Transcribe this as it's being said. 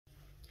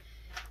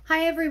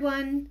Hi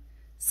everyone,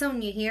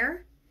 Sonia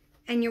here,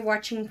 and you're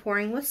watching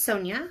Pouring with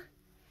Sonia.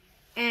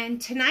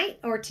 And tonight,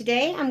 or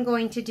today, I'm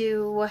going to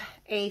do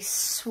a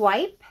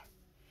swipe.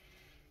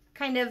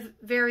 Kind of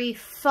very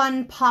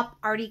fun pop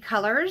arty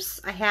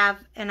colors. I have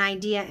an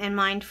idea in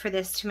mind for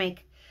this to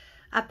make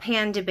a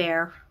panda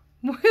bear.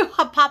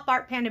 A pop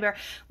art panda bear.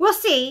 We'll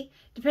see,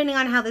 depending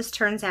on how this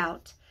turns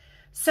out.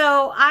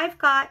 So I've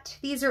got,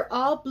 these are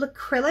all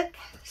Blickrylic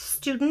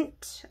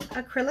student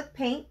acrylic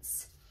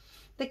paints.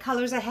 The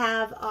colors I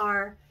have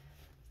are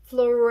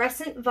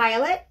Fluorescent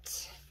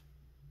Violet,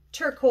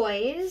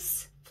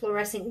 Turquoise,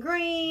 Fluorescent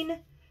Green,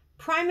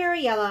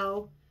 Primary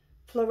Yellow,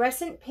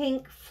 Fluorescent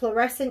Pink,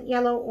 Fluorescent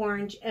Yellow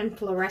Orange, and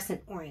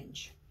Fluorescent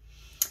Orange.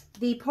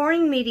 The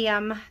pouring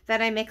medium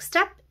that I mixed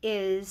up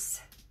is,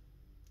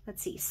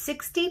 let's see,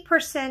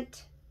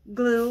 60%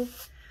 glue,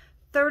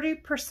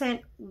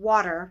 30%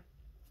 water,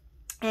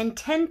 and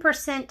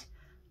 10%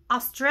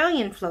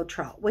 Australian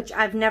Floetral, which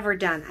I've never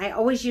done. I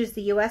always use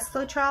the US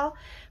Floetral,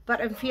 but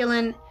I'm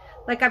feeling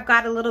like I've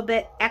got a little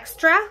bit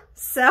extra,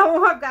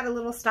 so I've got a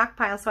little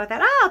stockpile, so I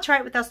thought, oh, I'll try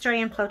it with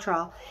Australian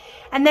Floetral.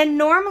 And then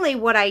normally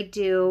what I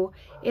do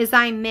is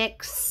I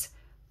mix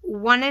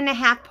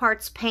 1.5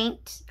 parts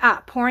paint,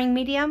 pouring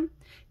medium,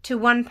 to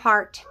 1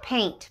 part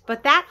paint.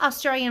 But that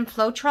Australian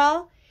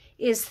Floetral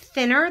is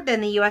thinner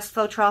than the US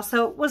Floetral,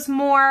 so it was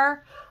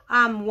more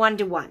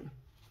 1-to-1.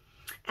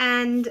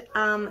 And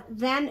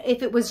then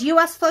if it was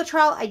US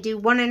Floetral, I do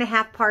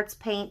 1.5 parts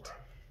paint.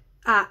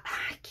 I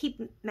keep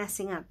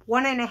messing up.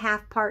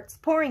 1.5 parts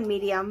pouring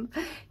medium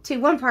to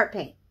 1 part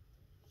paint.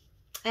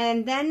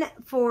 And then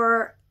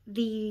for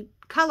the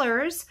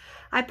colors,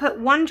 I put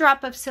 1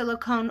 drop of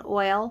silicone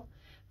oil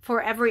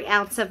for every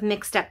ounce of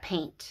mixed up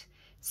paint.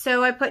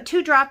 So I put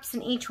 2 drops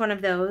in each one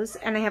of those,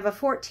 and I have a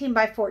 14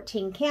 by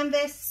 14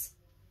 canvas.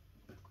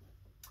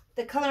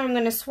 The color I'm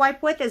going to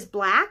swipe with is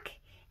black.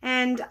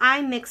 And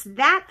I mix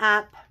that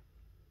up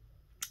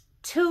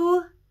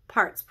 2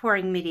 parts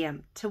pouring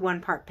medium to 1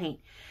 part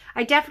paint.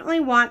 I definitely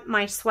want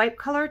my swipe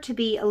color to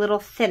be a little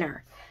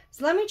thinner.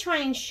 So let me try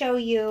and show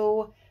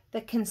you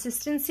the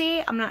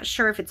consistency. I'm not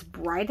sure if it's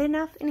bright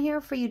enough in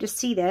here for you to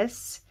see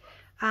this.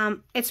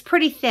 It's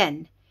pretty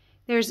thin.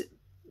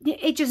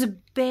 It just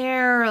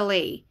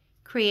barely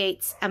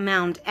creates a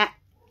mound,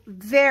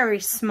 very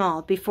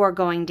small before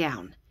going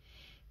down.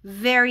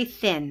 Very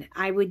thin.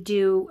 I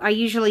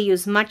usually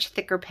use much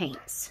thicker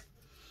paints.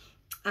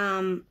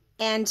 And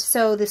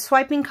so the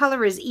swiping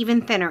color is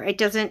even thinner. It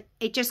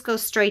just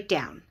goes straight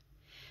down.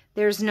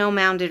 There's no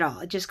mound at all.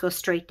 It just goes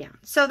straight down.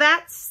 So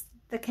that's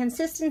the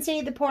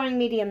consistency, the pouring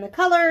medium, the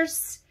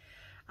colors.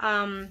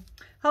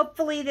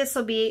 Hopefully this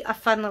will be a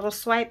fun little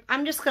swipe.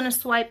 I'm just going to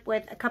swipe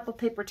with a couple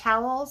paper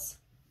towels.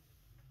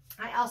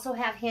 I also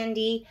have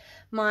handy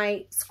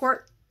my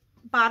squirt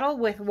bottle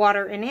with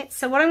water in it.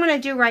 So what I'm going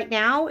to do right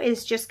now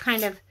is just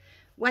kind of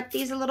wet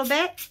these a little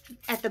bit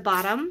at the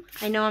bottom.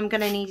 I know I'm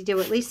going to need to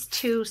do at least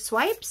 2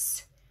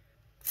 swipes.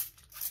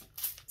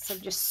 So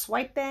just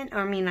swiping,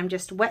 I'm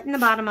just wetting the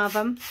bottom of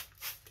them.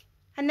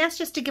 And that's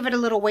just to give it a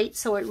little weight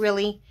so it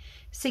really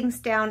sinks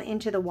down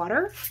into the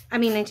water.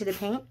 Into the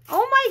paint.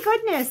 Oh my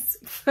goodness.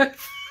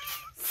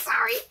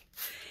 Sorry.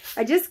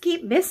 I just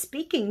keep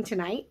misspeaking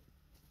tonight.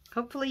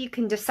 Hopefully you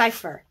can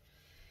decipher.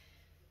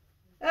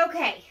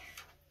 Okay.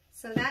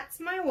 So that's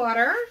my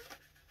water.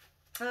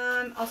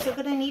 I'm also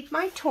going to need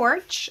my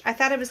torch. I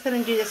thought I was going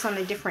to do this on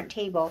a different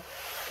table.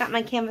 Got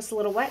my canvas a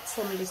little wet,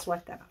 so let me just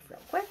wipe that off real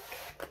quick.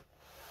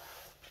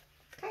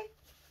 Okay.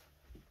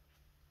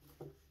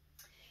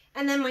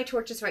 And then my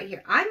torch is right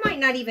here. I might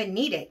not even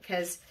need it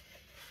because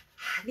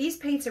these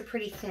paints are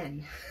pretty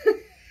thin.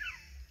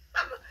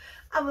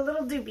 I'm a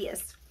little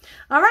dubious.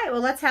 All right,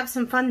 well, let's have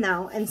some fun,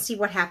 though, and see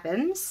what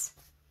happens.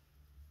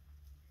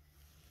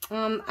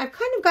 I've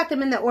kind of got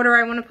them in the order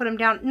I want to put them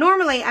down.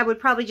 Normally, I would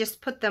probably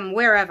just put them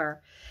wherever.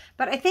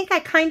 But I think I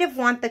kind of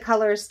want the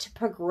colors to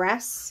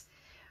progress.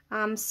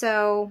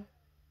 So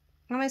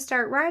I'm going to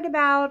start right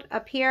about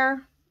up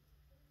here,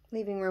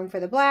 leaving room for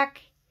the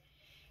black.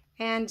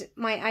 And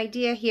my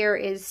idea here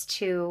is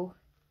to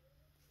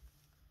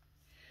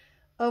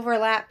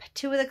overlap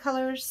 2 of the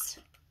colors.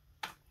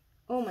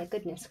 Oh my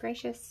goodness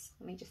gracious.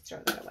 Let me just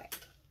throw that away.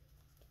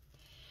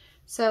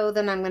 So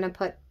then I'm going to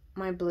put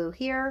my blue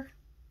here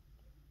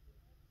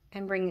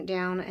and bring it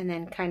down, and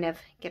then kind of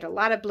get a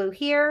lot of blue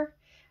here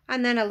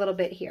and then a little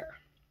bit here.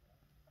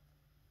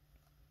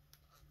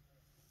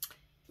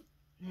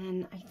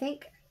 And I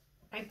think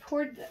I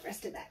poured the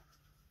rest of that.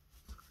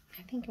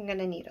 I think I'm going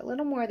to need a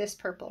little more of this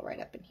purple right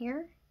up in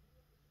here.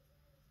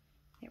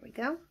 There we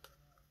go.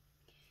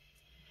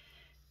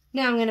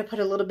 Now I'm going to put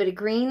a little bit of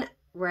green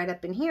right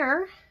up in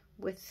here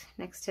with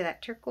next to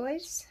that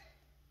turquoise,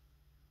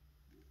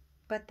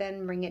 but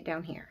then bring it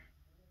down here.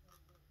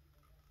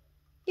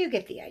 You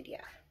get the idea.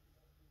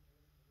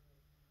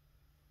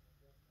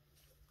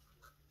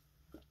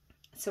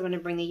 So I'm going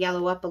to bring the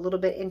yellow up a little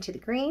bit into the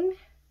green,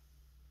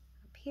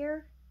 up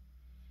here,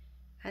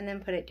 and then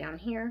put it down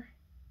here,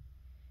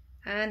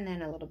 and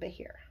then a little bit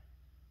here.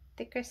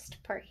 Thickest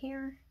part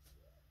here,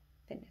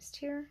 thinnest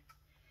here.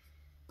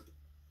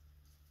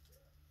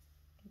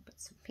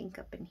 some pink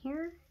up in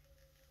here.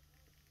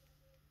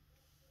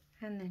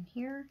 And then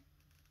here.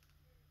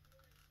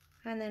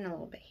 And then a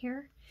little bit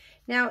here.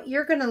 Now,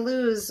 you're going to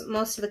lose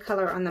most of the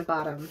color on the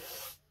bottom.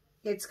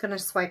 It's going to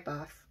swipe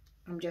off.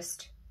 I'm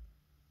just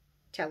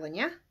telling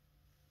you.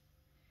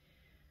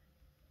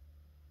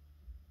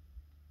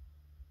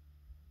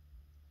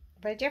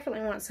 But I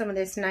definitely want some of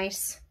this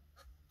nice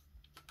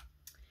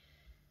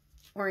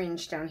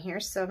orange down here.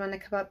 So I'm going to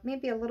come up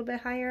maybe a little bit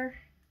higher.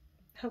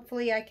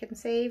 Hopefully I can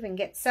save and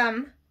get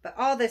some. But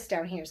all this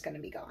down here is going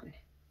to be gone.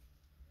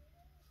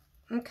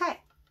 Okay.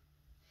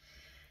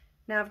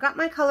 Now I've got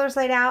my colors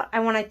laid out. I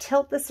want to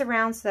tilt this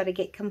around so that I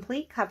get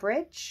complete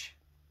coverage.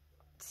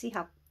 See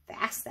how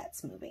fast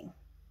that's moving.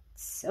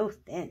 It's so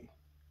thin.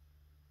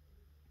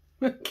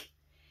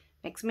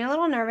 Makes me a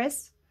little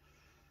nervous.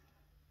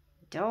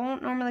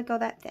 Don't normally go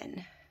that thin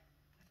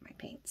with my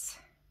paints.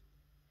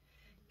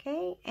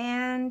 Okay,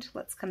 and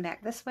let's come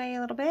back this way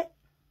a little bit.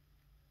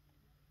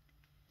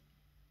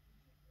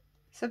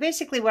 So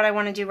basically what I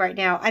want to do right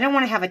now, I don't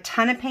want to have a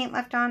ton of paint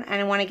left on, and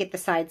I want to get the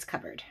sides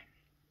covered.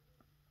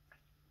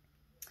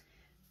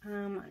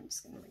 I'm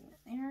just going to bring that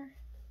there.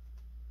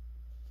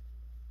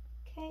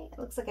 Okay, it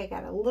looks like I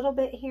got a little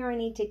bit here I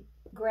need to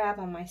grab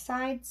on my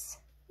sides.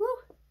 Woo!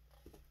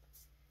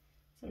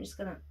 So I'm just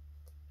going to,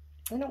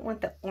 I don't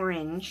want the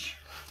orange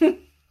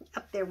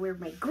up there where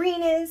my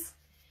green is.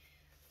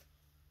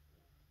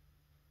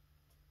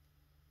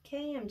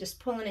 Okay, I'm just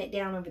pulling it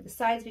down over the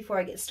sides before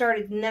I get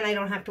started, and then I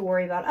don't have to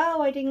worry about,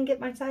 oh, I didn't get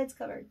my sides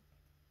covered.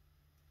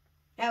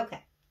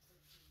 Okay.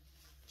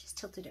 Just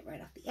tilted it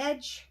right off the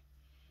edge.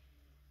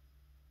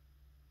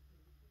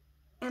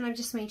 And I've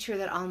just made sure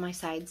that all my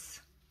sides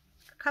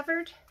are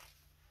covered.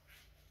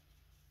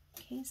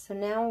 Okay, so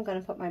now I'm going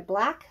to put my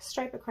black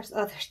stripe across.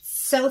 Oh, they're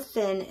so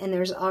thin, and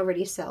there's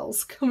already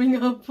cells coming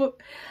up. I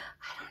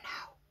don't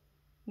know.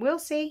 We'll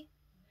see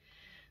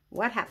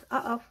what happens.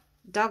 Uh-oh,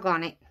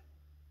 doggone it.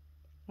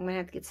 I'm going to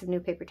have to get some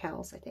new paper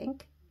towels, I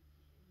think.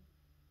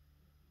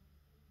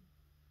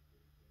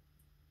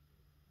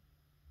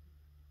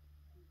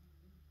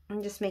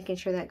 I'm just making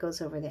sure that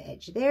goes over the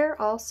edge there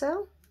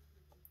also.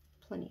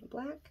 Plenty of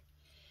black.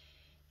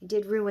 I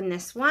did ruin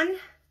this one.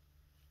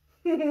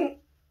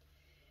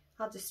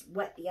 I'll just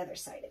wet the other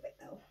side of it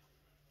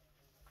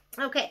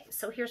though. Okay,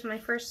 so here's my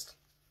first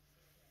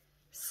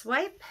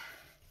swipe.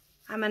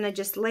 I'm going to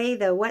just lay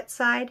the wet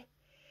side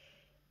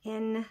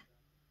in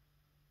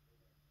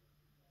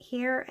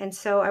here, and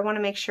so I want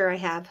to make sure I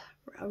have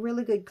a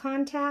really good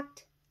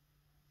contact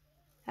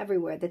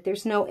everywhere, that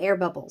there's no air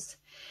bubbles.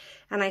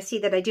 And I see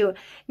that I do.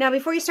 Now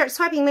before you start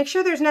swiping, make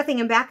sure there's nothing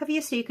in back of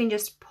you, so you can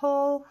just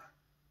pull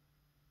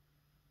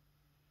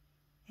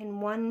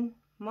in one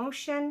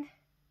motion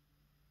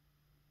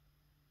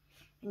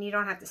and you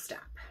don't have to stop.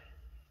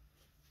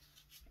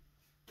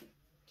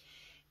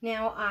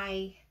 Now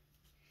I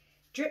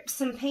dripped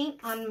some paint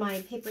on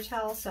my paper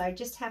towel, so I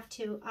just have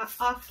to,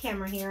 off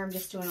camera here, I'm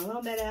just doing a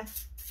little bit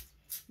of,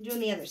 doing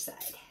the other side.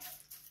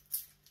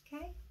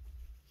 Okay,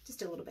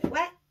 just a little bit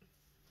wet.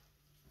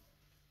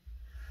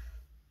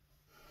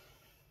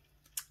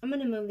 I'm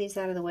going to move these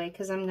out of the way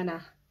because I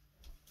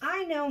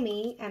know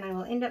me, and I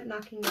will end up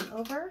knocking them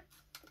over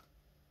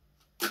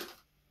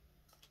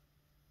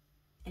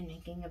and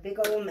making a big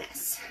old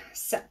mess.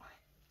 So,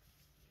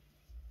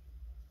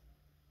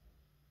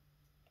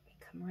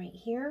 come right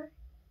here.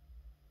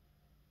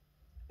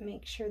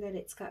 Make sure that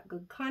it's got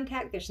good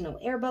contact. There's no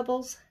air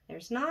bubbles.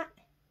 There's not.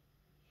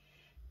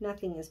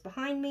 Nothing is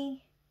behind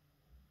me.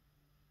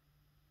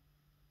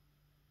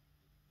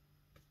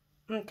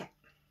 Okay.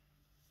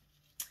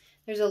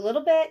 There's a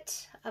little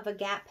bit of a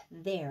gap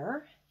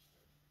there.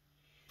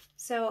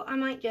 So I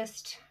might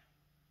just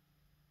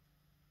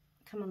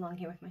come along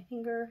here with my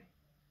finger.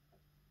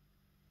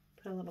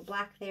 Put a little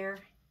black there.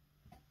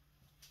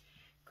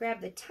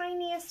 Grab the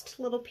tiniest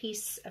little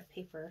piece of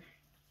paper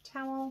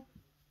towel.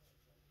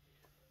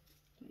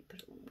 Let me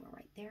put a little more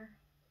right there.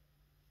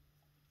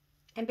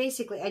 And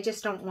basically, I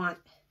just want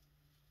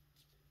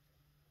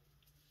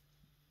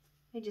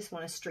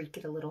to streak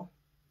it a little.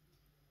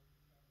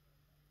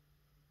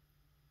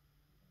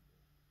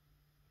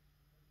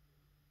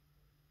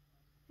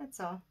 That's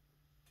all.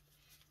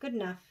 Good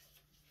enough.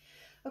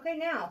 Okay,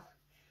 now,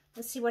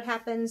 let's see what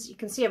happens. You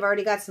can see I've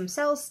already got some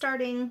cells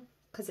starting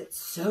because it's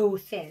so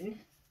thin.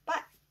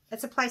 But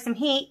let's apply some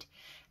heat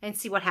and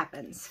see what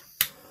happens.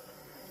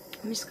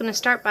 I'm just going to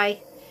start by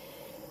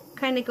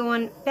kind of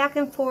going back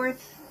and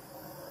forth.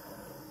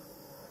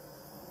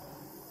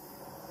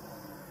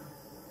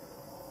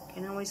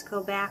 Can always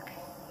go back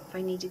if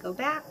I need to go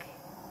back.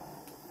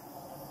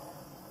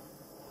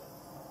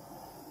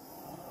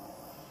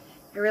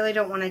 I really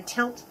don't want to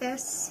tilt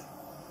this.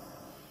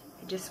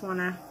 I just want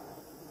to,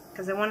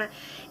 because I want to,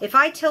 if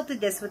I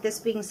tilted this with this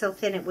being so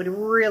thin, it would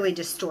really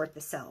distort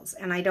the cells,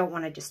 and I don't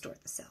want to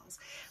distort the cells.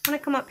 I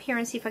want to come up here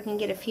and see if I can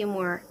get a few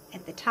more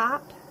at the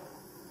top.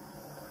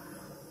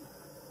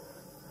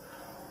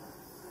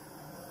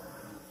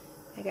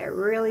 I got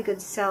really good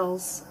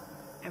cells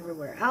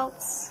everywhere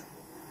else.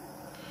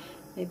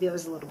 Maybe I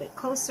was a little bit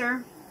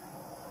closer.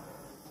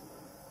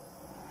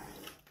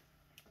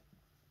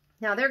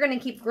 Now they're going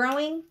to keep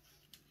growing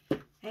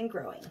and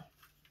growing.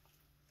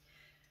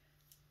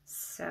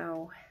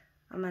 So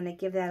I'm going to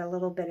give that a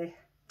little bit of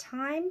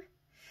time.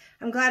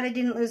 I'm glad I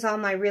didn't lose all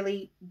my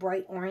really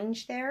bright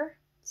orange there.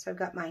 So I've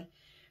got my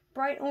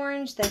bright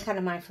orange, then kind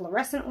of my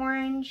fluorescent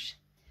orange,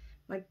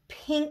 my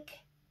pink,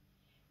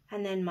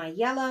 and then my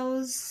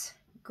yellows,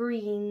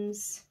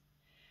 greens,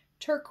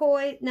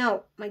 turquoise.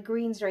 No, my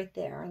green's right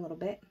there a little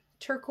bit.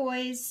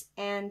 Turquoise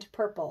and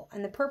purple.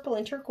 And the purple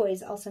and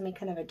turquoise also make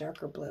kind of a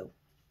darker blue.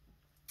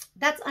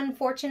 That's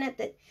unfortunate.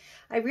 That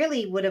I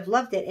really would have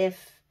loved it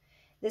if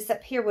this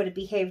up here would have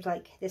behaved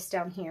like this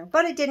down here,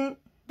 but it didn't.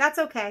 That's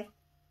okay.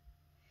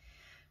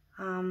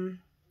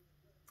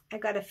 I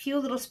got a few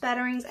little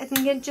spatterings. I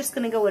think I'm just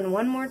going to go in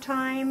one more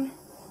time.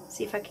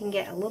 See if I can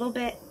get a little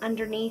bit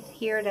underneath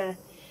here to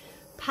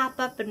pop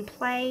up and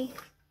play.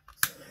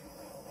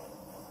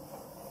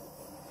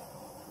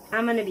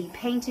 I'm going to be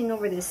painting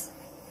over this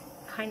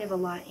kind of a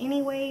lot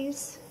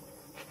anyways.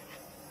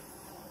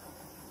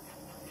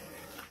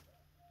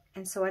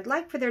 And so I'd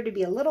like for there to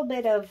be a little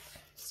bit of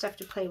stuff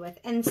to play with.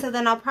 And so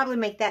then I'll probably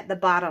make that the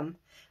bottom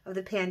of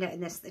the panda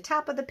and this the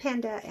top of the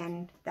panda,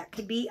 and that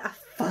could be a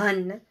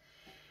fun.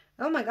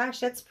 Oh my gosh,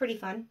 that's pretty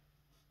fun.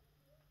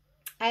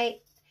 I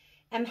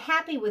am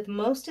happy with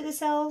most of the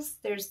cells.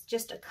 There's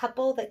just a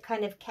couple that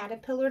kind of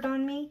caterpillared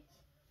on me.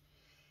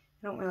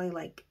 I don't really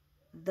like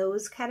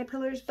those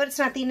caterpillars, but it's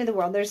not the end of the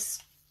world.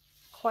 There's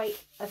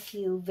quite a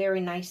few very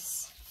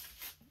nice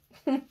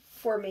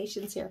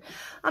formations here.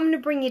 I'm going to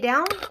bring you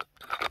down.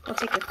 I'll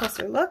take a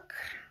closer look.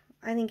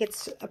 I think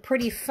it's a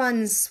pretty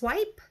fun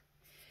swipe.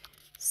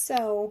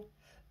 So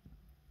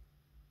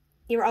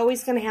you're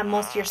always going to have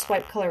most of your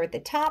swipe color at the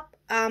top.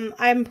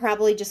 I'm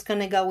probably just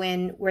going to go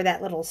in where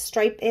that little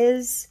stripe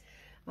is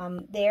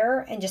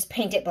there and just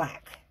paint it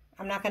black.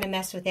 I'm not going to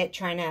mess with it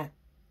trying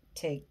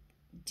to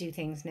do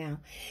things now.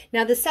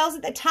 Now the cells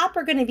at the top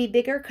are going to be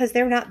bigger because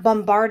they're not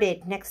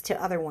bombarded next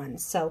to other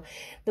ones. So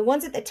the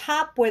ones at the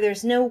top where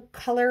there's no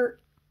color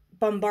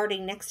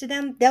bombarding next to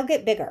them, they'll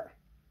get bigger.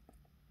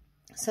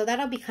 So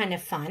that'll be kind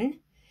of fun.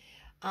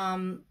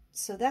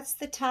 So that's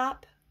the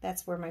top.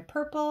 That's where my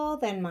purple,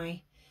 then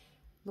my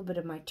little bit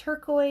of my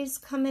turquoise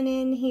coming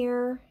in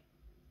here.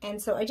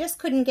 And so I just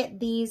couldn't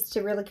get these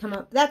to really come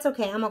up. That's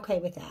okay. I'm okay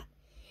with that.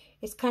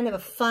 It's kind of a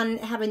fun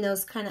having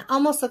those kind of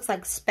almost looks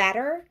like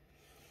spatter.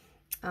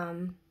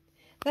 Then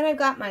I've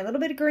got my little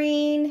bit of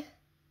green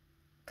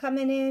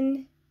coming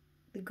in.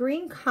 The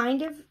green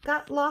kind of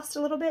got lost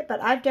a little bit,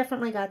 but I've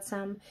definitely got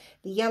some.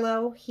 The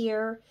yellow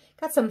here.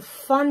 Got some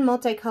fun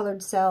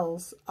multicolored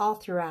cells all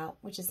throughout,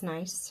 which is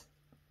nice.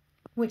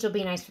 Which will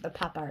be nice for the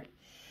pop art.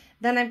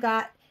 Then I've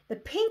got the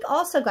pink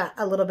also got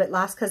a little bit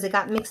lost because it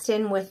got mixed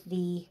in with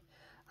the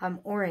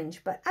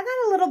orange. But I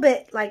got a little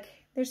bit like,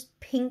 there's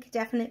pink,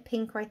 definite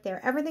pink right there.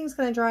 Everything's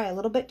going to dry a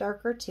little bit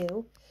darker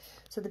too.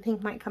 So the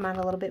pink might come out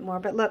a little bit more.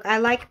 But look, I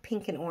like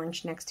pink and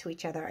orange next to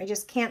each other. I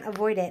just can't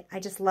avoid it. I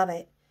just love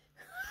it.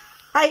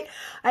 I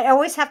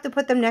always have to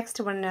put them next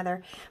to one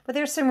another. But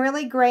there's some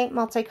really great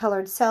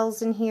multicolored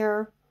cells in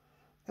here.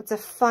 It's a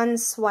fun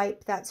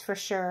swipe, that's for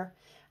sure.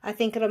 I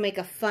think it'll make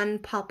a fun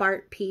pop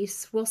art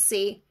piece. We'll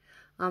see.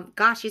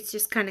 Gosh, it's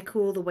just kind of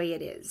cool the way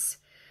it is.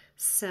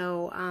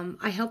 So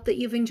I hope that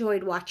you've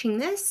enjoyed watching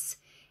this.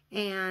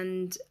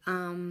 And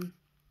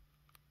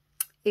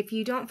if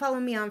you don't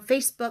follow me on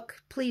Facebook,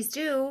 please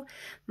do.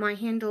 My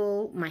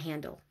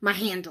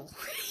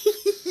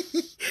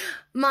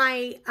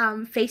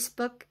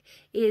Facebook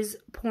is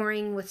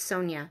Pouring with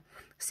Sonia,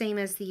 same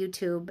as the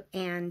YouTube.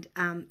 And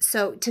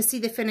so to see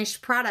the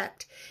finished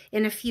product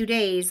in a few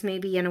days,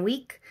 maybe in a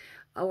week,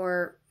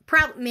 or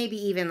probably maybe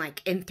even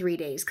like in 3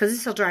 days, because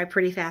this will dry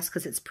pretty fast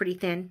because it's pretty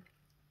thin.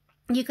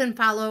 You can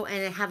follow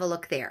and have a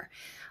look there.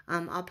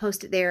 I'll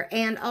post it there.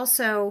 And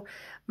also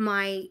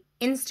my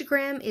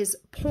Instagram is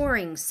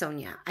Pouring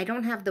Sonia. I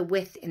don't have the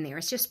with in there.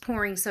 It's just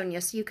Pouring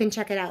Sonia. So you can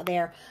check it out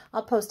there.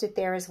 I'll post it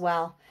there as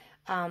well.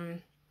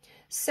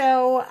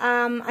 So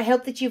I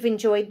hope that you've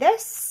enjoyed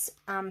this.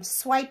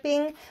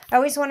 Swiping. I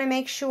always want to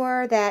make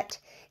sure that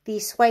the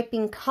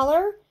swiping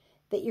color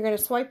that you're going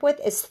to swipe with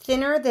is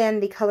thinner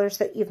than the colors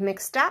that you've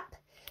mixed up.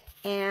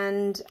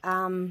 And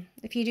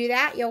if you do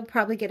that, you'll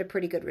probably get a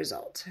pretty good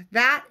result.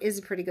 That is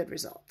a pretty good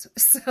result.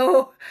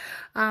 So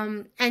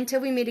until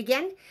we meet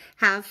again,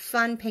 have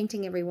fun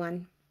painting,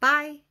 everyone.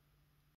 Bye.